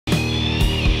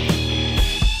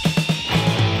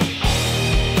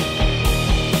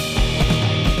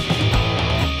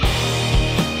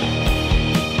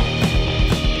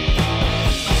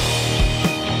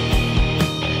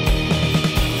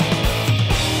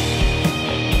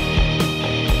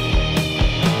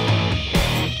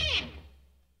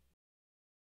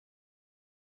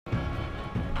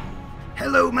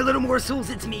Hello, my little morsels,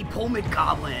 it's me,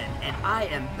 PolemicGoblin, and I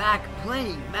am back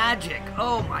playing Magic.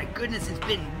 Oh my goodness, it's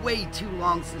been way too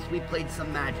long since we played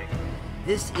some Magic.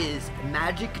 This is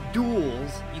Magic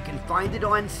Duels. You can find it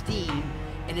on Steam,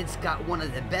 and it's got one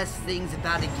of the best things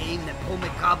about a game that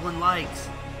PolemicGoblin likes.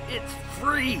 It's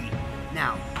free!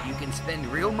 Now, you can spend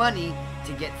real money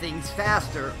to get things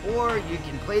faster, or you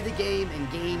can play the game and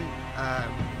gain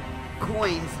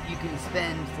coins you can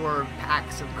spend for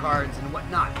packs of cards and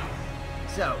whatnot.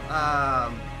 So,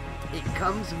 it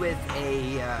comes with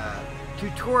a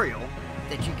tutorial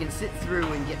that you can sit through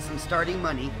and get some starting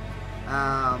money.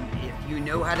 If you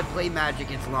know how to play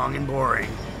Magic, it's long and boring,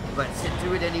 but sit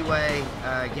through it anyway,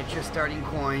 get your starting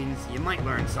coins, you might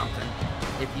learn something.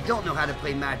 If you don't know how to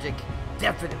play Magic,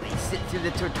 definitely sit through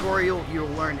the tutorial, you'll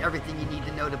learn everything you need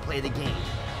to know to play the game.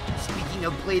 Speaking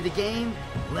of play the game,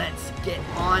 let's get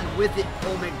on with it,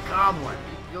 PolemicGoblin.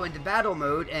 Go into battle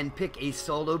mode and pick a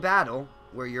solo battle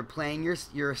where you're playing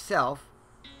yourself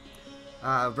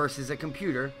versus a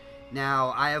computer.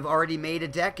 Now, I have already made a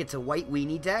deck. It's a white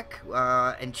weenie deck,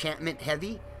 enchantment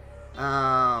heavy.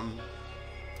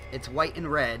 It's white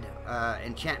and red,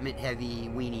 enchantment heavy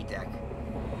weenie deck.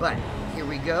 But here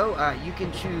we go. You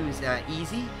can choose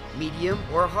easy, medium,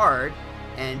 or hard.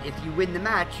 And if you win the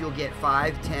match, you'll get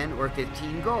 5, 10, or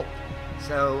 15 gold.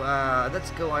 So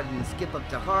let's go on and skip up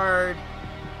to hard.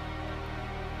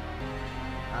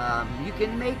 You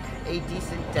can make a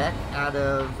decent deck out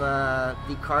of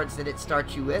the cards that it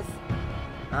starts you with.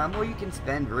 Or you can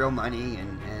spend real money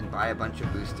and buy a bunch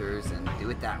of boosters and do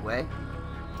it that way.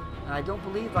 I don't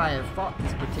believe I have fought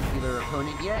this particular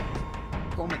opponent yet.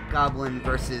 PolemicGoblin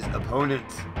versus opponent,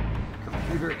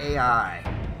 Computer AI.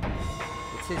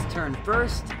 It's his turn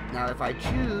first. Now if I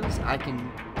choose, I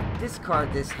can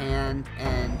discard this hand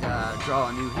and draw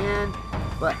a new hand,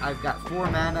 but I've got 4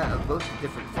 mana of both the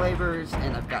different flavors,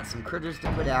 and I've got some critters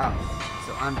to put out,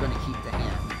 so I'm going to keep the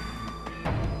hand.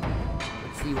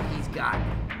 Let's see what he's got.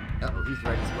 Uh-oh, he's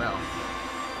red as well.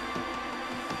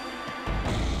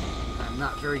 I'm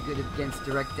not very good against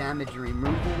direct damage and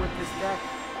removal with this deck.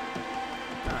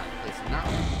 Alright, place a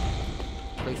mountain.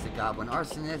 Place a Goblin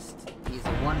Arsonist. He's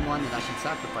a 1/1 that I can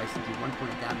sacrifice to do 1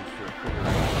 point of damage to a critter.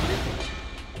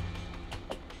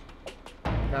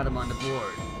 Got him on the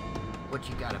board. What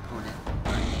you got, opponent?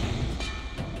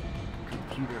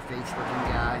 Computer face looking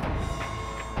guy.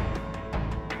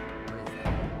 What is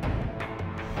that?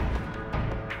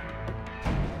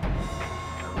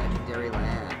 A legendary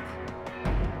land.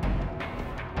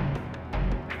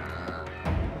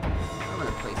 I'm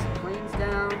gonna place some planes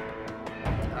down.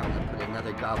 I'm gonna put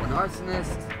another Goblin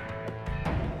Arsonist.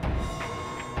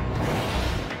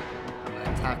 I'm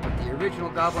gonna attack with the original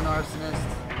Goblin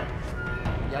Arsonist.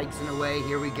 Yikes in a way,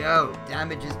 here we go.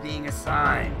 Damage is being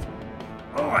assigned.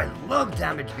 Oh, I love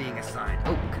damage being assigned.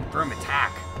 Oh, confirm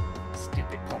attack.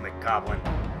 Stupid PolemicGoblin.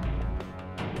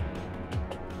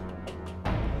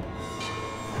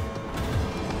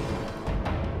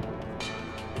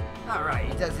 Alright,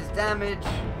 he does his damage.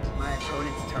 My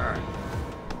opponent's turn.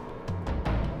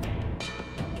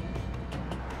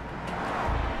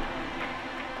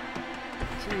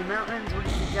 Two mountains, what do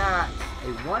you got?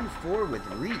 A 1/4 with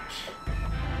reach.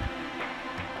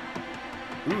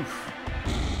 Oof.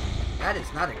 That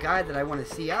is not a guy that I want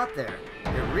to see out there.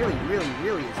 It really, really,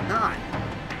 really is not.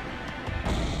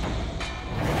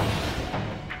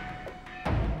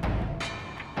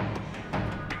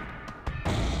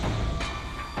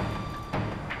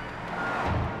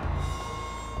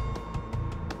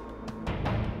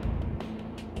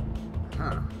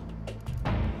 Huh.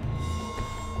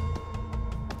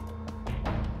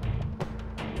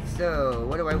 So,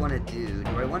 what do I want to do?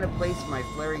 Do I want to place my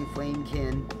Flaring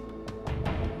Flamekin?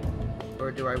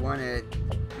 Or do I want to...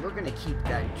 We're going to keep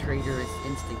that Traitorous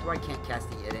Instinct. Well, I can't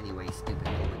cast it yet anyway, stupid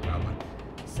PolemicGoblin.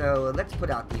 So, let's put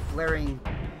out the Flaring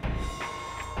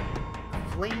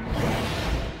Flamekin.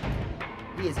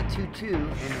 He is a 2/2,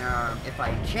 and if I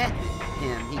enchant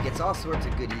him, he gets all sorts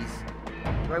of goodies.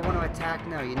 Do I want to attack?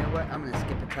 No, you know what? I'm going to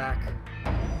skip attack.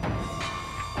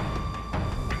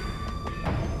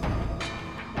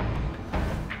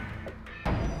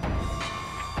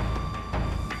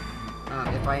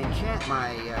 If I enchant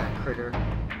my critter,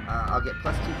 I'll get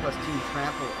 +2/+2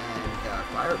 trample and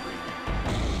fire breathing.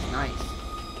 It's nice.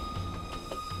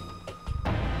 I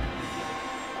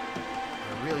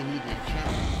really need an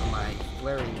enchantment for my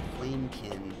Flaring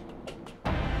Flamekin.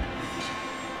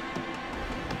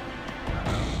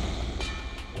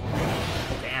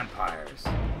 Vampires.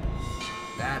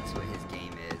 That's what his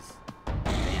game is.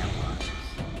 Vampires.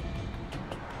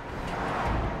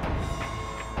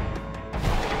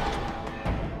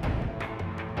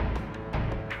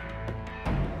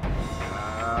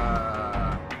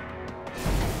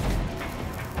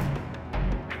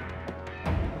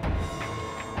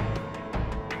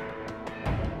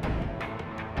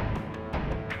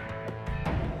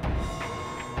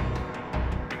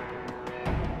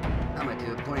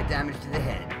 damage to the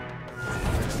head.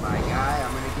 My guy,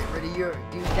 I'm gonna get rid of your...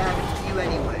 do damage to you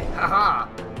anyway. Haha!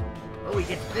 Oh, he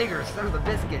gets bigger, son of a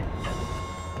biscuit.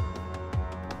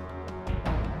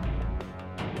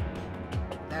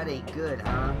 That ain't good,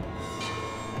 huh?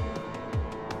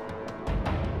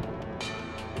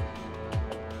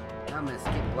 I'm gonna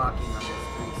skip blocking on this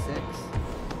 3-6.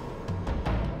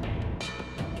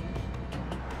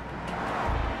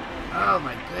 Oh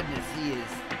my goodness, he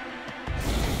is...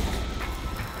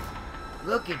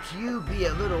 Look at you be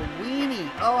a little weenie.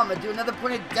 Oh, I'm gonna do another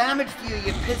point of damage to you.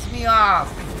 You piss me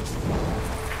off.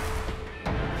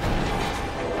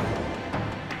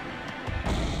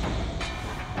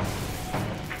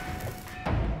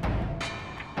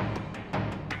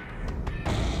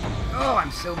 Oh,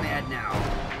 I'm so mad now.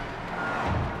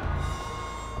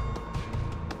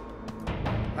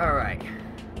 Alright.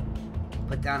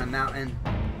 Put down a mountain.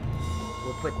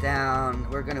 We'll put down...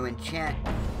 We're going to enchant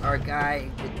our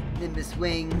guy with Nimbus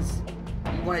Wings.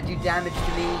 You want to do damage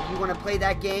to me? You want to play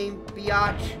that game,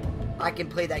 biatch? I can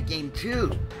play that game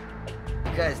too.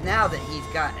 Because now that he's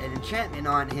got an enchantment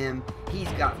on him,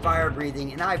 he's got fire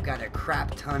breathing, and I've got a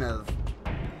crap ton of...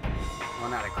 Well,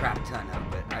 not a crap ton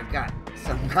of, but I've got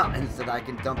some mountains that I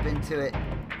can dump into it.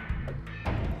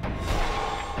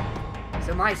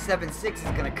 So my 7-6 is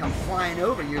going to come flying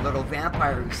over your little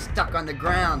vampire who's stuck on the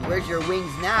ground. Where's your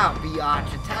wings now,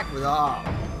 biatch? Attack with all.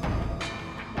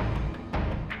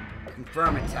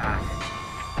 Confirm attack.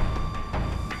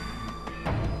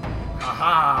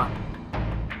 Haha.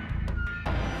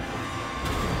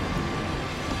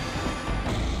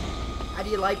 How do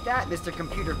you like that, Mr.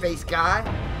 Computer Face Guy?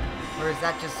 Or is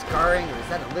that just scarring, or is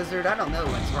that a lizard? I don't know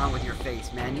what's wrong with your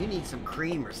face, man. You need some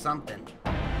cream or something.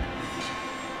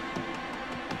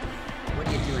 What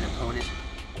are you doing, opponent?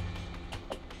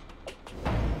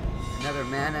 Another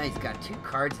mana. He's got 2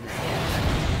 cards in his hand. That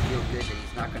makes me feel good that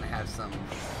he's not going to have some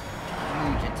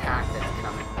huge attack that's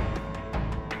coming.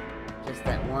 Just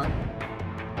that one.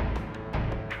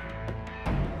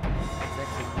 That's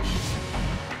excellent.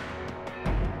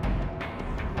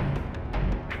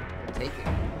 I'll take it.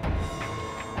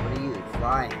 What are you?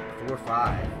 Flying.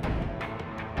 4-5.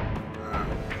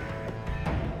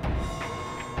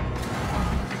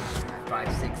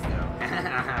 5-6 though.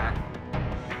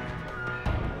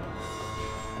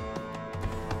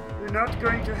 You're not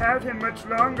going to have him much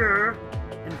longer.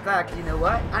 In fact, you know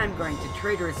what? I'm going to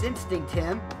Traitorous Instinct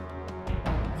him.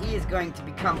 He is going to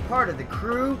become part of the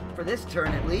crew, for this turn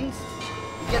at least.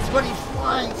 And guess what? He's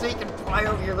flying so he can fly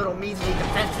over your little measly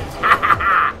defenses. Ha ha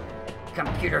ha!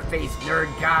 Computer face nerd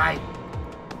guy.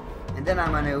 And then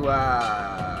I'm going to,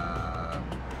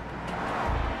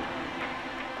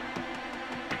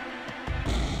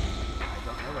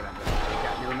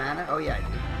 oh yeah, I do.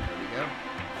 There we go.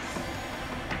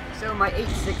 So my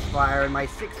 8-6 flyer and my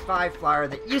 6-5 flyer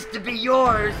that used to be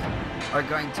yours are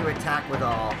going to attack with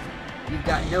all. You've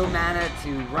got no mana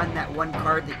to run that one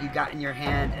card that you got in your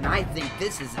hand, and I think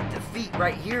this is a defeat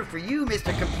right here for you,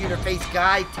 Mr. Computer Face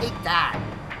Guy. Take that.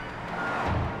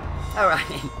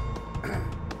 Alright.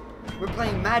 We're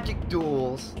playing Magic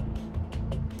Duels.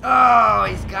 Oh,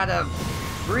 he's got a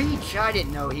Reach. I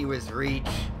didn't know he was Reach.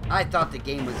 I thought the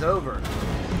game was over.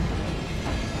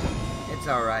 It's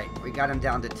alright. We got him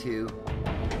down to 2.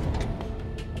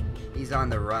 He's on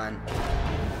the run.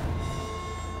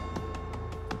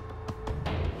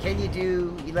 Can you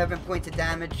do 11 points of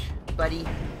damage, buddy?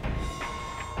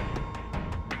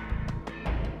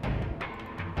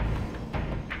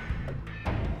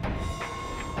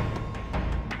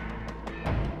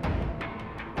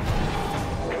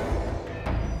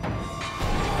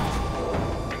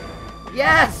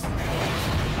 Yes!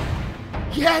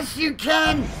 Yes, you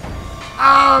can!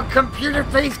 Oh, Computer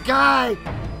Face Guy!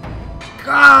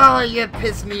 Oh, you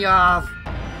piss me off!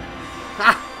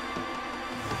 Ha!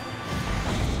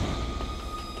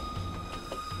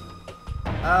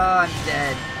 Oh, I'm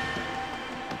dead.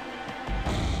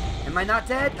 Am I not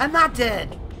dead? I'm not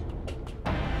dead!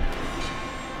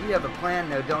 You have a plan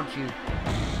though, don't you?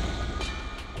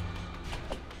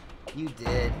 You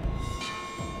did.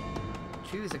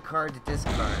 Choose a card to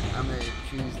discard. I'm gonna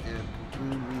choose the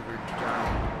Blue Weaver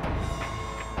Giant.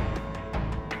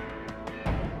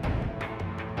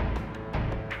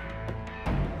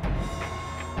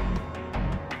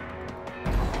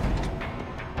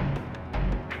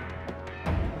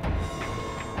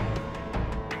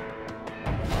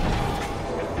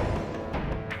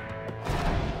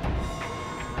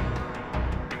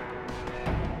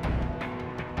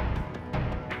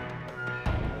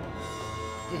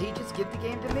 Did he just give the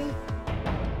game to me?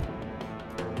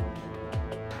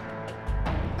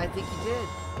 I think he did.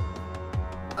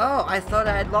 Oh, I thought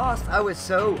I had lost. I was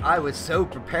so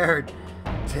prepared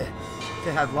to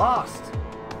have lost.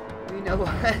 You know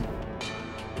what?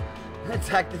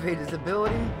 Let's activate his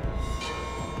ability.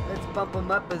 Let's bump him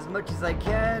up as much as I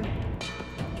can.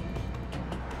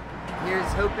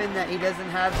 Here's hoping that he doesn't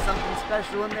have something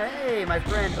special in there. Hey, my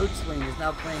friend Oatswing is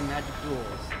now playing Magic Duels.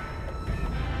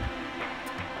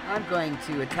 I'm going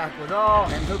to attack with all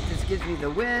and hope this gives me the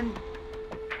win.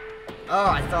 Oh,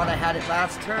 I thought I had it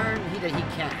last turn. He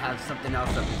can't have something else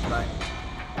up his butt.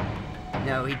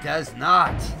 No, he does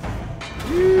not.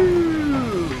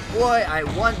 Woo! Boy, I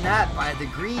won that by the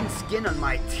green skin on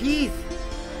my teeth.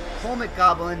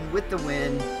 PolemicGoblin with the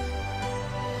win.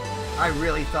 I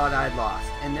really thought I'd lost.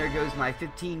 And there goes my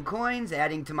 15 coins,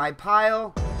 adding to my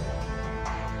pile.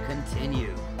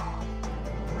 Continue.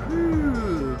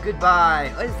 Whew,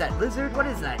 goodbye. What is that, lizard? What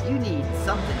is that? You need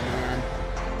something, man.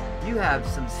 You have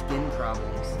some skin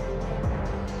problems.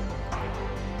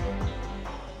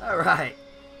 Alright.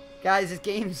 Guys, this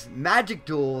game's Magic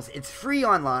Duels. It's free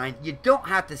online. You don't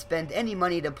have to spend any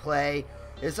money to play.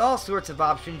 There's all sorts of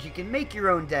options. You can make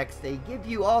your own decks. They give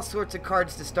you all sorts of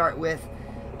cards to start with.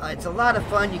 It's a lot of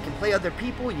fun. You can play other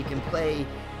people. You can play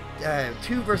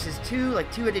 2 versus 2,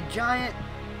 like Two-Headed Giant.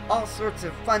 All sorts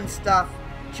of fun stuff.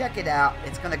 Check it out.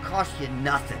 It's going to cost you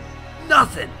nothing.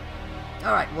 Nothing!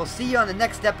 Alright, we'll see you on the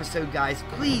next episode, guys.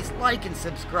 Please like and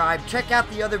subscribe. Check out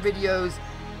the other videos.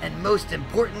 And most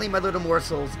importantly, my little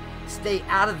morsels, stay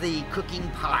out of the cooking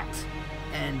pot.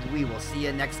 And we will see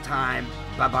you next time.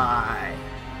 Bye-bye.